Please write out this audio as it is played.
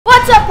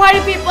party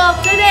people?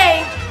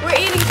 Today, we're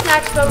eating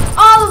snacks from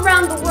all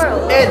around the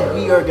world. And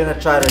we are gonna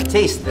try to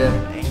taste them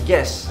and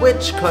guess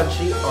which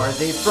country are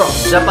they from.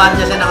 Japan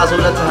kasi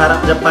nakasulat sa harap,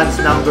 Japan's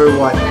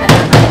 #1.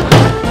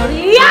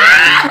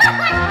 Yeah!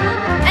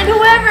 And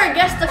whoever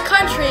gets the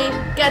country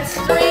gets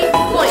 3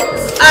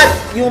 points. At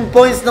yung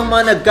points ng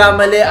mga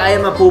nagkamali ay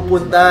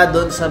mapupunta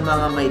doon sa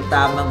mga may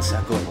tamang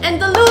sagot.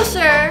 And the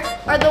loser,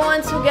 or the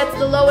ones who gets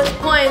the lowest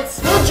points,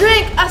 will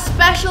drink a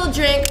special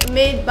drink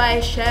made by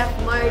Chef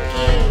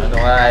Marky. Ano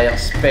nga yung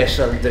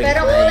special drink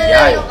Pero na kung yan?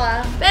 nanalo ka,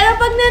 Pero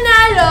pag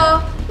nanalo,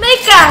 may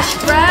cash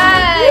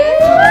prize!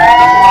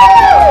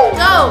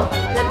 So,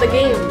 let the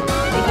game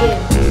begin.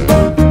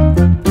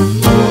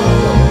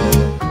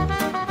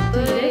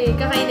 Uy,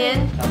 kakainin?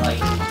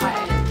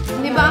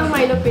 Hindi ba ang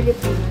Milo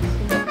Pilipinas?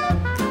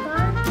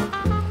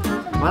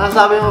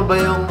 Masasabi mo ba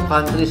yung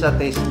country sa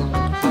taste ng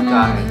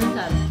pagkain?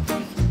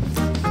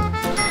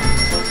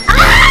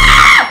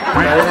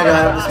 Kaya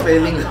naghahanap ng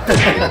spelling.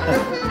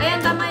 Ayan,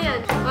 tama yan.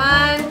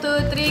 1,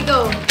 2, 3,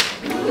 go!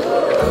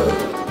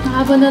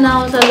 Nakapunta na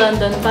ako sa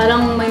London,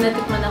 parang may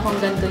natikman akong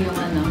ganito yung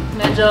ano.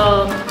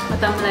 Medyo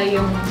matamlay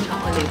yung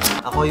chocolate.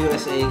 Ako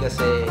USA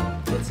kasi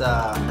it's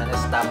an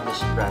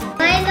established brand.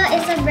 Milo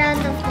is a brand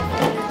of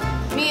coconut.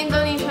 Me,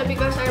 Indonesia,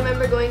 because I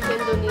remember going to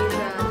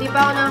Indonesia. Di pa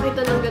ako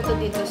nakakita ng ganito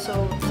dito, so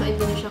sa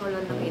Indonesia ko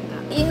lang nakita.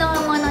 Yun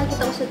ang mga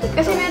nakikita ko sa TikTok.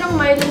 Kasi merong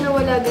Milo na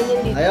wala ganyan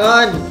dito.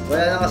 Ayun!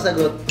 Wala nang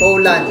kasagot.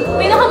 Poland.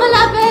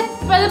 Pinakamalapit!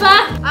 Pwede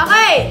ba?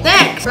 Okay,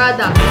 next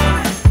product.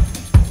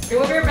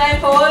 Remove your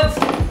blindfolds.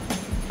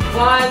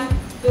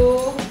 1,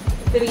 2,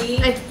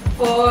 3, Ay.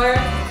 4.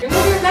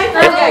 Remove your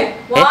blindfolds, guys.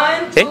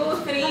 1, 2,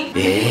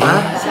 3. Ha?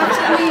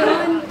 Ano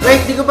yun?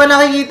 Wait, di ko pa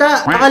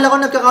nakikita. Akala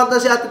ko nagka-count na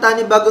si Ate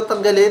Tani bago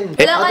tanggalin.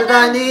 Wala ka Ate na.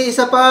 Tani,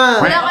 isa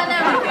pa. Wala ka na.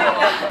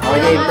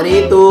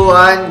 Okay, 3,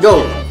 2, 1,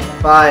 go!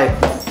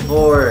 5,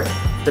 4,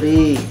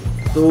 3,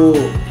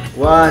 2,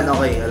 1.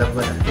 Okay, alam ko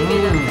na.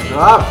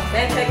 Drop!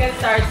 10 seconds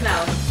starts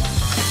now.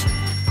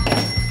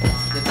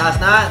 Itaas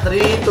na.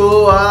 3, 2,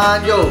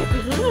 1, go!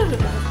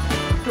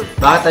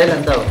 Bakit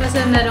Thailand daw? Kasi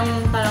merong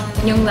parang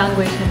yung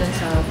language na dun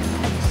sa...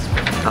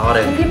 Ako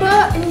rin. Hindi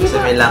ba? Kasi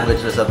may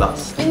language na sa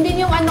box.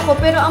 Hindi yung ano ko,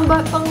 pero ang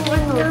pang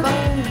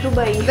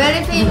Dubai.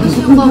 Very famous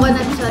yung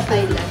coconut sa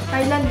Thailand.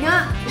 Thailand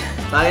nga.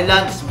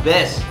 Thailand's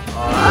best.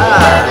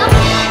 Alright!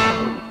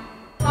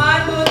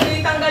 1, 2,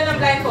 3, tanggal ng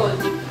blindfold.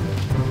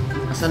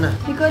 Asan na?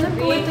 Hindi ko alam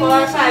kung 3, ito yung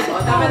 4, 5. O,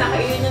 tama na.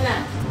 Kainin nyo na.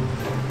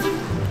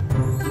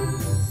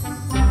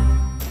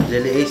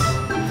 Lily Ace.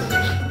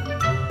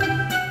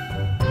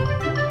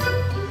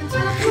 Ang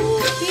sarap yung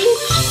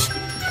fish.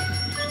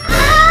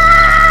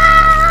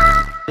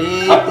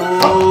 3,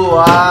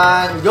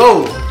 2, 1,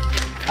 go!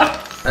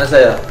 Ano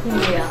sa'yo?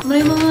 Hindi ah. May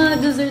mga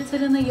dessert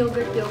sila na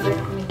yogurt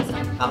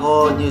minsan.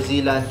 Ako, New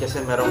Zealand kasi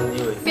merong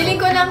new eh. Feeling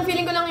ko lang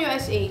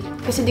USA.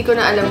 Kasi di ko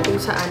na alam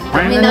kung saan.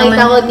 May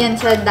nakita ko niyan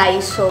sa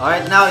Daiso.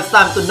 Alright, now it's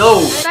time to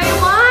know!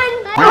 Taiwan!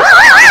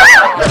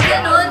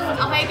 Ganun.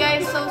 Okay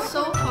guys,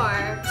 so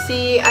far,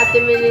 si Ate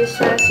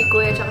Melissa, si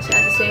Kuya, tsaka si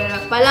Ate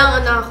Sarah, palang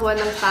ang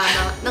nakakuha ng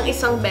tama ng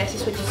isang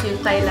beses, which is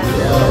yung Thailand.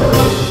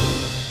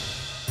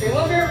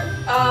 Remove your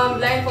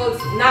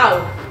blindfolds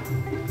now.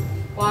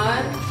 1,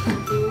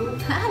 2,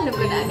 Alam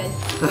ko na agad.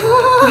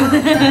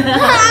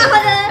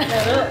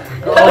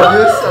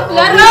 Obvious!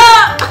 Laro!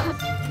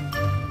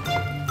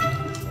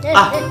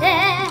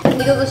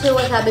 Hindi ko gusto yung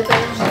wasabi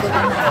pero nasagot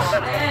na ako.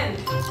 10,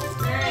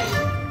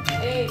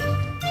 9, 8,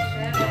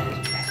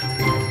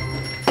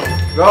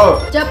 7.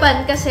 Go!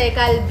 Japan kasi,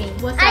 Kalbi.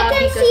 Wasabi I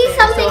can kasi. see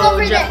something so,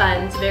 over there.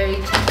 Japan's very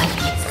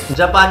Japanese.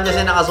 Japan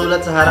kasi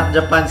nakasulat sa harap,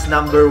 Japan's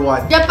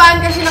 #1. Japan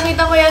kasi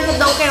nakita ko yan sa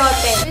Don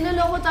Quixote.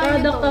 Pinuloko tayo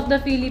Product nito. of the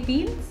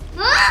Philippines?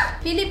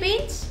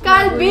 Philippines?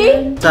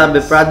 Kalbi?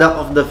 Sabi, product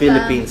of the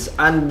Philippines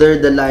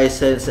under the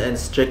license and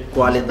strict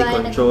quality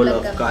control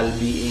of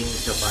Calbee Inc.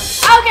 Japan.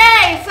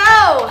 Okay,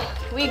 so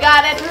we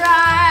got it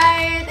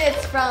right.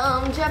 It's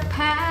from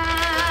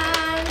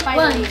Japan.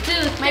 Finally.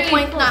 1, 2, 3, May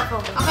point na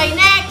ako. Okay,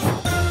 next.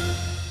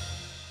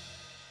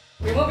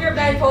 Remove your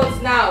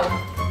blindfolds now.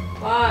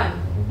 1,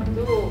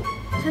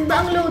 2. Saan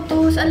ba ang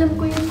Lotus? Alam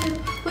ko yun.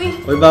 Uy,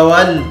 Uy,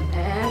 bawal!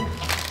 And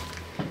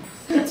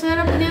ang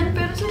sarap niyan,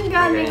 pero saan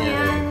galing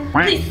yan?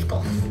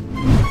 Disco.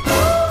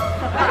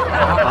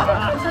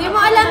 Hindi mo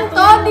alam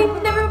to?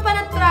 Never mo pa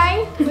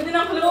na-try? pwede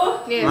ng clue.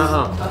 Yes.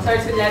 Oo.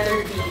 Starts with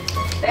letter B.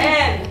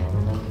 10,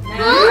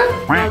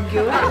 9,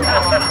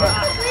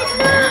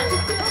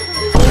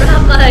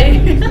 Rakay.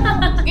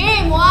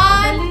 Game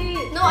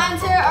 1. No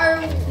answer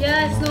or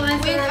Yes, no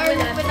answer. with or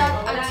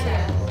without answer.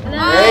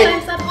 Wait.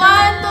 Time's up.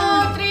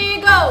 1, 2, 3,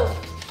 go!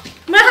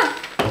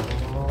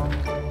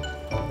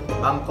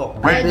 Bangkok.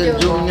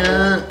 Belgium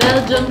nga.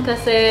 Belgium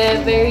kasi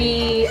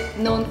very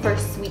known for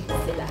sweet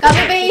sila.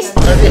 Copy-paste.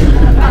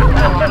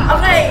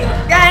 Okay,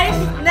 guys,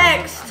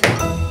 next.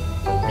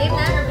 Game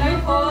na? your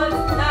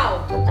blindfolds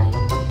now.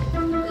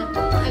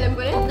 Alam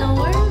ko rin. No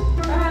word?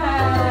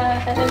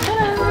 Ah.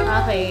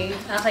 Okay,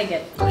 okay,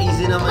 get.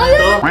 Easy naman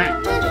ito.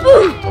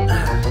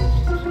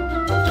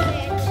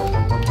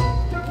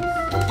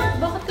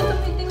 Bakit ka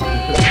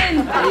tumitingin?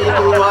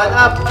 2, 1,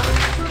 up!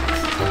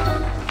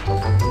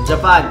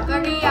 Japan.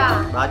 Korea.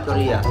 Bakit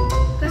Korea?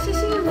 Kasi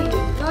seaweed.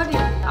 Sorry.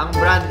 Ang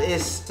brand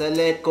is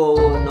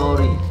Seleco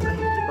Nori.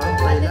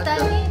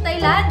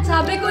 Thailand.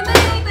 Sabi ko na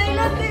eh,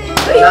 Thailand eh.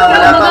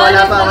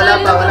 Wala pa.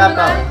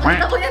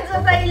 Punta ko yan sa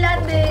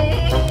Thailand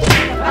eh.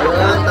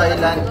 Ayun,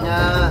 Thailand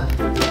niya.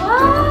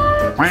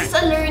 It's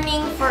a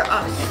learning for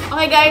us.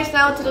 Okay guys,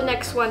 now to the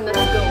next one. Let's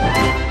go.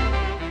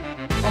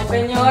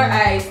 Open your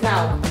eyes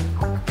now.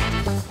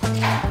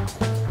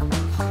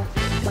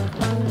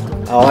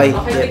 Okay,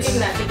 Okay, let's. tikim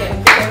na.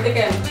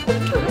 Tikim.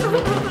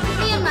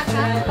 Ano yung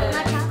matcha?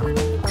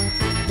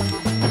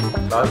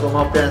 Bawal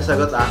kumopya ang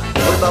sagot ah.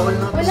 Bawal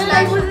na. Wala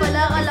lang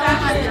pala. Alam ko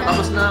matcha.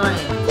 Tapos na eh.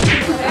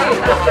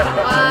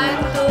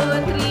 1,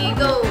 2, 3,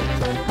 go.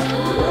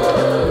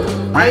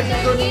 Ay,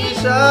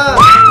 Indonesia!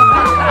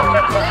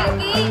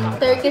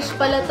 Turkish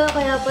pala to,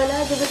 kaya pala,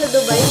 di ba sa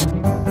Dubai?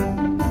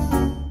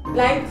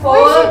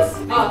 Blindfolds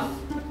off.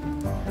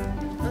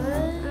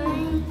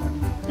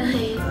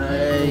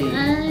 Ay.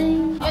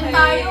 Yan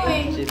tayo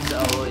eh. Chips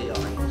Ahoy.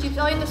 Okay. Chips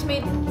Ahoy, tas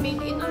made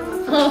in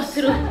Oh,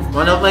 true.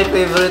 One of my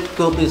favorite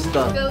cookies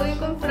to. Gawin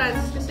kong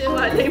France kasi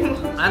malay mo.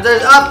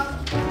 Answers up!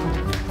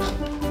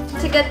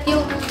 Sikat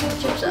yung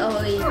Chips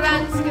Ahoy.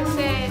 France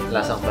kasi.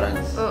 Lasang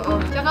France. Oo.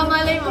 Tsaka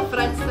malay mo,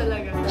 France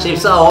talaga.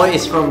 Chips Ahoy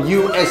is from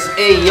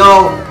USA,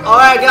 yo!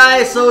 Alright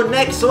guys, so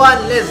next one,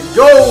 let's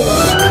go!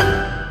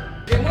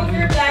 Remove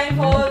your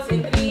blindfolds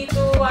in 3,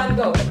 2, 1,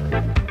 go.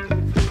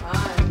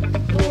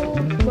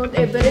 1, Mount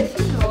Everest.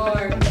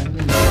 4.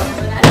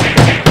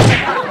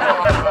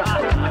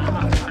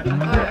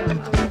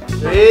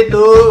 3, 2,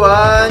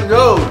 1,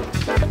 go!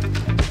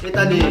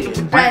 Italy.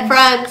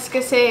 France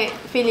kasi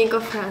feeling ko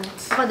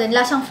France. Ako din,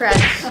 lasang France.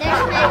 There's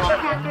magic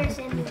crackers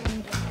in there.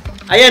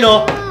 Ayan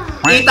o!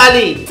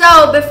 Italy!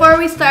 So, before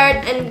we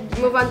start and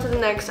move on to the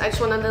next, I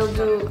just wanna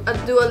do a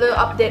little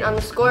update on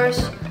the scores.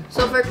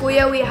 So, for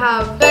Kuya, we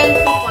have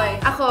 20 points.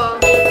 Ako,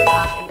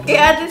 8. Kay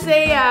Ate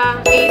Seiya,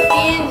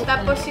 18.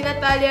 Tapos si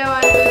Natalia,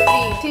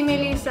 1, 2, 3. Si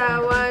Melissa,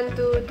 1,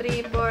 2,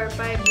 3, 4,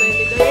 5,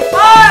 20, 24!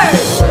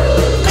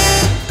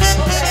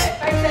 Okay,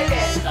 5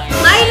 seconds.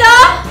 Milo!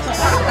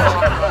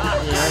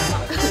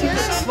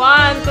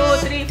 1,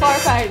 2, 3, 4,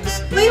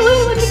 5. Wait,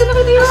 hindi ko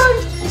nakita yun!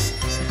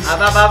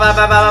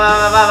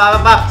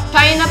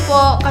 China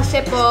po,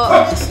 kasi po,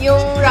 yung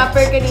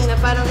rapper kanina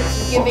parang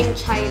it's giving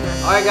China.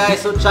 Alright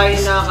guys, so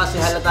China kasi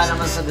halata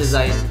naman sa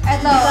design.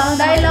 Eto,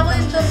 dahil ako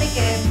yung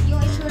tumikim,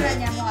 yung itsura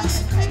niya mukha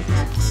sa China.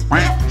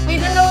 May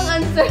dalawang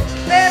answer.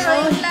 Pero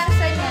yung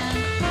lasa niya,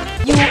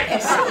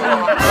 USA.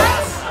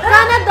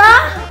 Canada?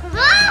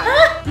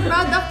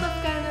 Product of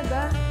Canada.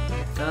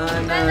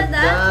 Canada?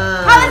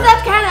 How is that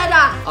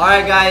Canada?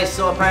 Alright guys,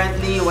 so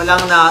apparently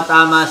walang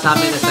nakatama sa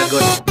amin na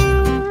sagot.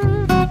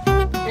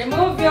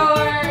 Remove your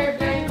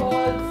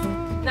blindfolds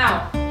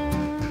now.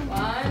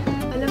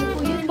 1. Alam ko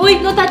yun. Uy,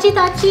 no touchy.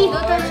 No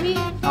touchy.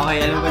 Okay,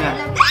 alam ko na.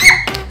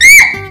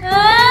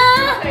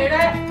 Okay,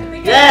 ready?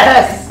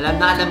 Yes!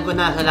 Alam ko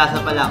na sa lasa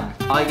pa lang.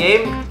 Okay,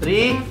 game?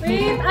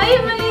 3, Ay,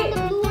 mali.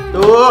 2,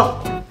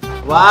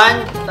 1,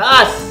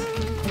 taas!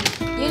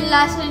 Yung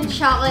lasa ng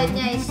chocolate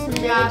niya is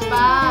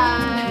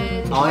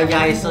Japan. Okay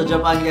guys, so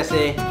Japan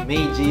kasi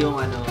Meiji yung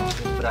yung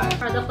brand.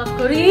 product of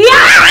Korea.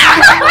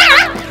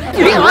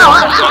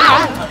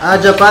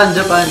 Japan.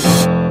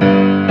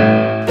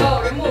 Go,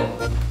 remove.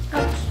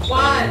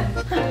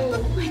 1,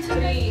 2,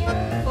 3,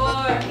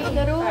 4,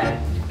 Guerrero.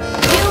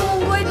 5. Ew,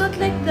 Munggoy, don't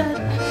like that.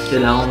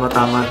 Kailangan ko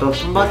matama to.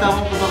 Ang bata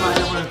akong kumakain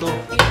ako na to.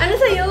 Ano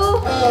sa'yo?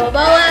 Oh,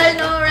 bawal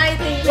no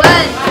writing.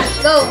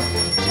 1, go.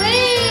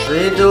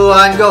 Wait. 3,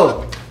 2, 1,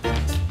 go!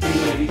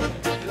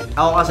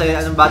 Ako kasi,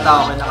 anong bata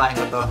ako, kinakain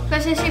ko to.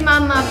 Kasi si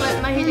Mama,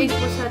 mahilig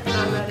po sa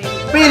tamarind.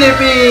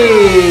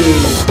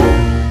 Philippines!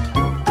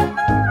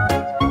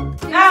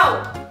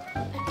 Now! 1,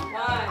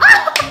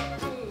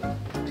 2,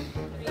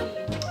 3,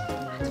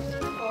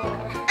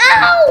 4,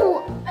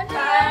 Ow!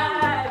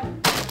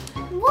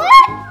 5.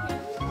 What?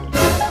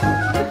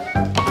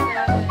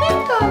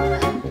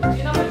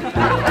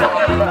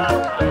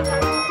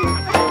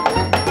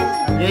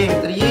 Game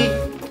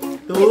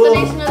 3, 2, Ito na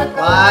yung sunod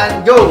ko.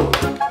 1, go!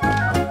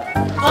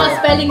 Oh,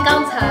 spelling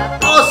counts ha.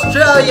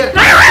 Australia!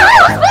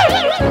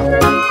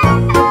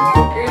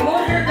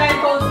 Remove your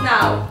blindfolds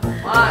now.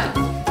 1.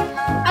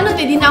 Ano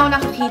to? Di na ako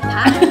nakakita.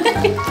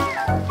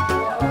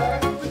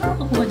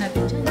 Kukuha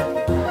natin dyan.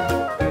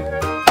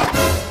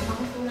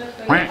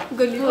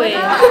 Galing. 5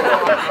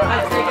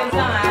 seconds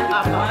lang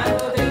ha. 1,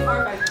 2, 3,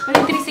 4, 5.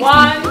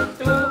 1,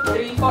 2,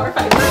 3, 4,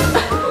 5.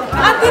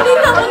 Ang hindi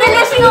na ako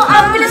nalasing ang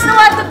ambulance na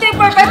 1, 2, 3,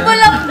 4, 5 ko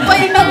lang pa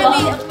yung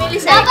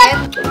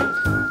millisecond.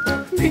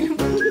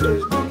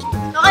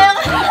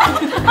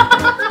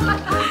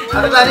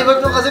 Ano talibag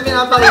ko kasi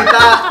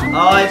pinapakita?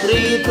 Okay,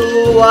 3,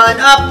 2,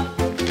 1, up!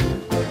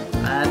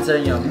 Answer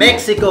nyo,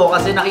 Mexico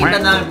kasi nakita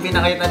namin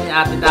pinakita ni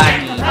Ate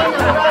Dani.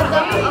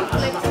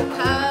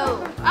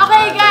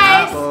 Okay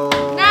guys,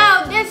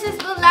 now this is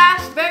the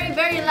last,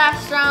 very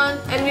last round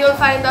and we will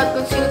find out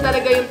kung sino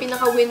talaga yung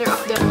pinaka-winner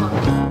of them all.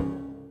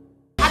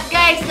 At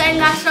guys, guys,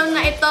 dahil last round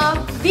na ito,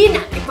 di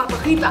na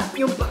ipapakita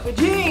yung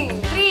packaging.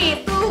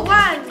 3, 2,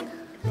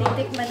 1.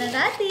 Titikman na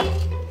natin.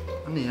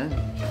 Ano yan?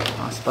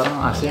 Parang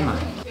asim ah.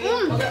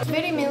 It's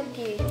very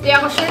milky. Di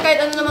ako sure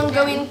kahit ano namang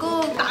gawin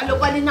ko, talo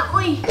pa din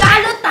ako eh.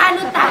 Talo,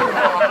 talo, talo.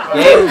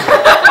 Game!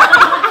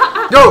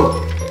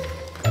 Go!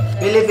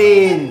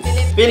 Philippines!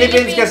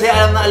 Philippines kasi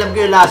alam ko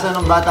yung lasa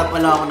ng bata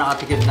pa lang ako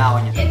nakatikim na ako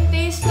niya. It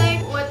tastes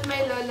like what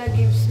my lola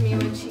gives me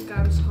when she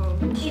comes home.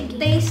 It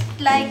tastes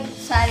like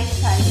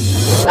sari-sari.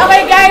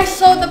 Okay guys,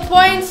 so the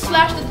points /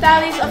 the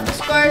tallies of the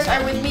scores are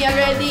with me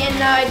already, and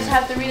now I just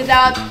have to read it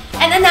out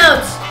and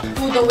announce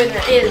who the winner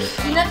is.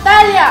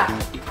 Natalia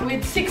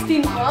with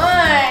 16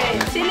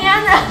 points. Si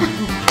Niana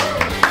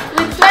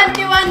with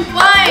 21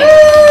 points.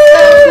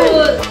 So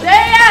cool.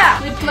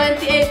 Rhea with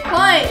 28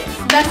 points.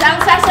 That's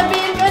ang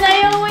sasabihin ko na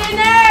yung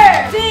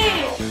winner. Si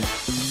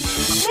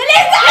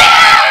Melissa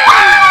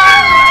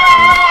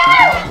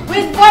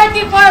with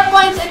 44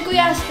 points, and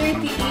Kuya has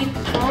 38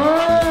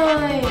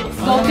 points.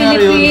 Go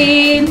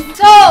Philippines!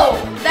 So,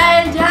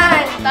 dahil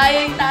dyan,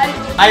 tayong talo.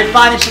 Ay,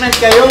 punishment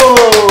kayo!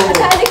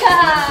 Sali ka!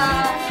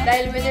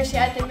 Dahil winner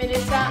si Ate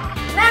Melissa,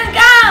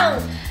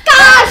 Langang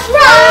Cash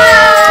Run!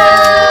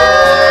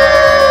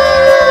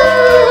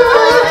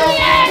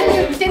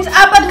 Since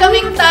apat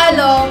kaming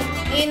talo,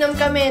 iinom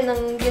kami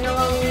ng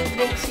ginawang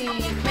drink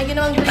may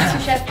ginawang drink si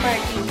Chef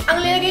Marky.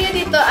 Ang nilagay niya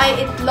dito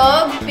ay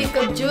itlog,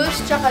 pickled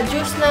juice, tsaka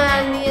juice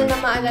na hindi na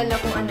maalala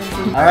kung ano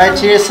juice. Alright,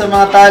 cheers sa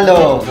mga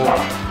talo.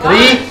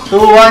 3,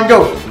 2, 1,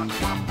 go!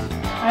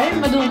 Ay,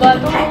 maduga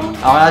to.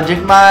 Ako na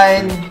drink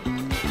mine.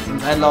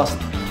 Since I lost.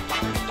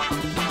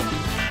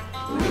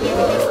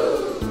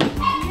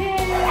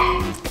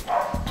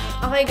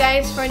 Okay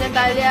guys, for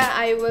Natalia,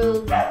 I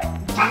will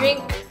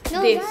drink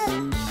this.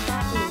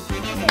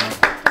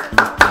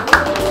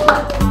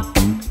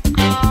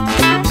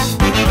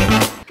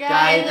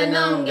 Kahit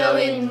anong